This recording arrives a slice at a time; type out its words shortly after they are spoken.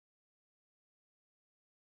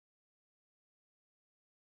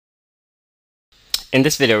In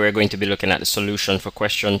this video, we're going to be looking at the solution for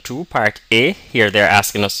question 2, part A. Here they're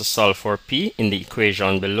asking us to solve for P in the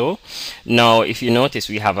equation below. Now, if you notice,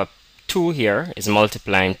 we have a 2 here is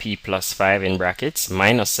multiplying P plus 5 in brackets.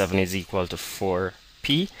 Minus 7 is equal to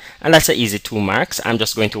 4P. And that's an easy 2 marks. I'm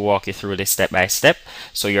just going to walk you through this step by step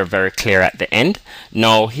so you're very clear at the end.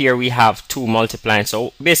 Now, here we have 2 multiplying.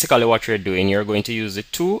 So basically what you're doing, you're going to use the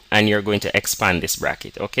 2 and you're going to expand this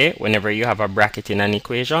bracket. Okay, whenever you have a bracket in an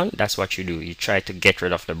equation, that's what you do. You try to get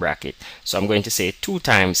rid of the bracket. So I'm going to say 2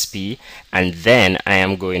 times P, and then I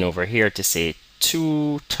am going over here to say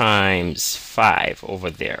 2 times 5 over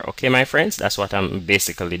there. Okay, my friends, that's what I'm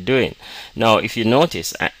basically doing. Now, if you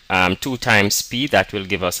notice, 2 times P, that will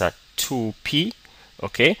give us a 2P.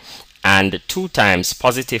 Okay, and 2 times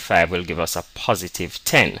positive 5 will give us a positive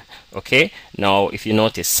 10. Okay, now if you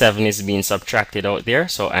notice, 7 is being subtracted out there,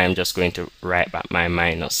 so I am just going to write back my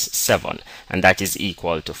minus 7, and that is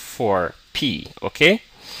equal to 4P. Okay,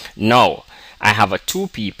 now I have a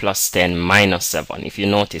 2P plus 10 minus 7. If you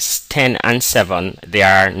notice, 10 and 7, they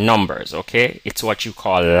are numbers, okay? It's what you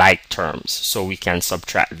call like terms. So we can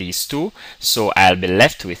subtract these two. So I'll be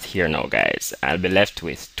left with here now, guys. I'll be left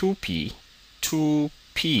with 2P,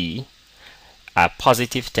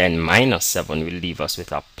 positive 10 minus 7 will leave us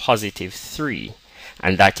with a positive 3.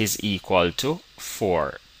 And that is equal to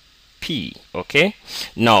 4P, okay?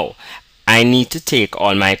 Now, I need to take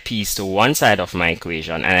all my P's to one side of my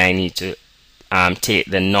equation, and I need to take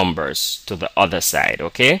the numbers to the other side.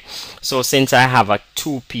 Okay, so since I have a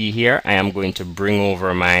 2P here, I am going to bring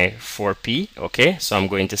over my 4P. Okay, so I'm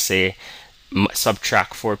going to say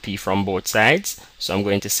subtract 4P from both sides. So I'm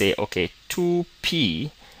going to say, okay,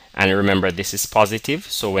 2P, and remember this is positive,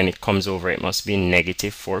 so when it comes over it must be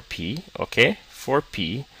negative 4P. Okay,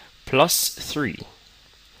 4P plus 3,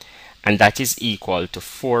 and that is equal to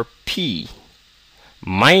 4P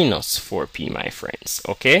minus 4P, my friends.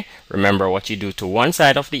 Okay, remember what you do to one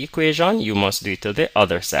side of the equation, you must do it to the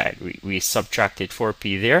other side. We subtracted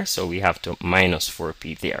 4P there, so we have to minus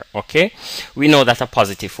 4P there. Okay, we know that a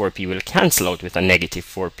positive 4P will cancel out with a negative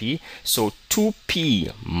 4P, so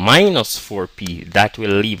 2P minus 4P, that will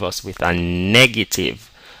leave us with a negative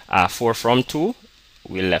 4 from 2,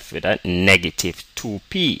 we're left with a negative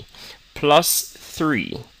 2P plus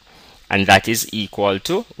 3, and that is equal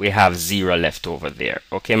to, we have 0 left over there.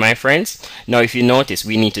 Okay, my friends, now if you notice,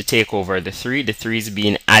 we need to take over the 3. The 3 is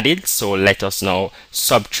being added, so let us now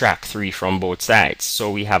subtract 3 from both sides.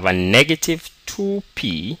 So we have a negative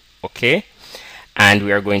 2P, okay, and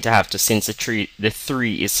we are going to have to, since the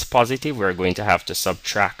 3 is positive, we're going to have to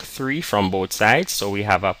subtract 3 from both sides. So we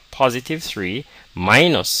have a positive 3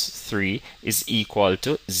 minus 3 is equal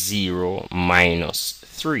to 0 minus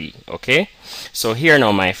 3. Okay, so here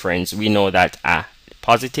now, my friends, we know that a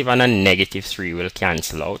positive and a negative 3 will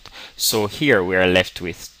cancel out. So here we are left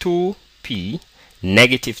with 2P,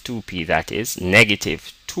 negative 2P, that is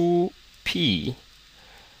negative 2P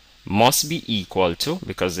must be equal to,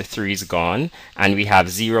 because the 3 is gone, and we have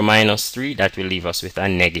 0 minus 3, that will leave us with a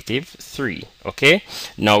negative 3. Okay,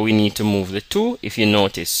 now we need to move the 2. If you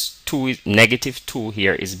notice, negative 2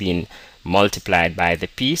 here is being multiplied by the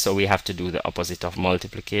P, so we have to do the opposite of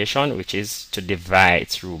multiplication, which is to divide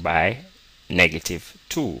through by negative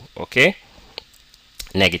 2. Okay,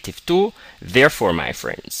 negative 2. Therefore, my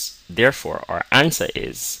friends, therefore our answer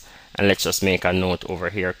is, and let's just make a note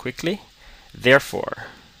over here quickly, therefore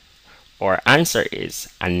our answer is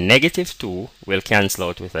a negative 2 will cancel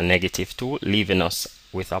out with a negative 2, leaving us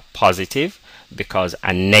with a positive, because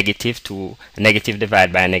a negative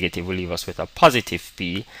divided by a negative will leave us with a positive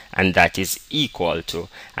P, and that is equal to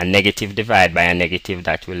a negative divided by a negative,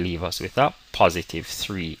 that will leave us with a positive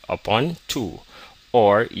 3 upon 2.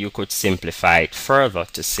 Or you could simplify it further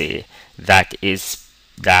to say that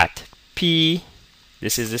P,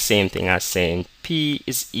 this is the same thing as saying P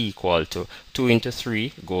is equal to 2 into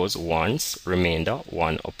 3 goes once, remainder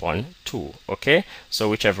 1 upon 2. Okay, so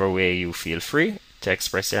whichever way you feel free to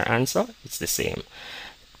express your answer, it's the same.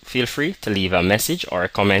 Feel free to leave a message or a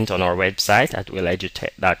comment on our website at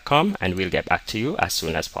edutech.com, and we'll get back to you as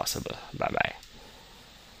soon as possible. Bye bye.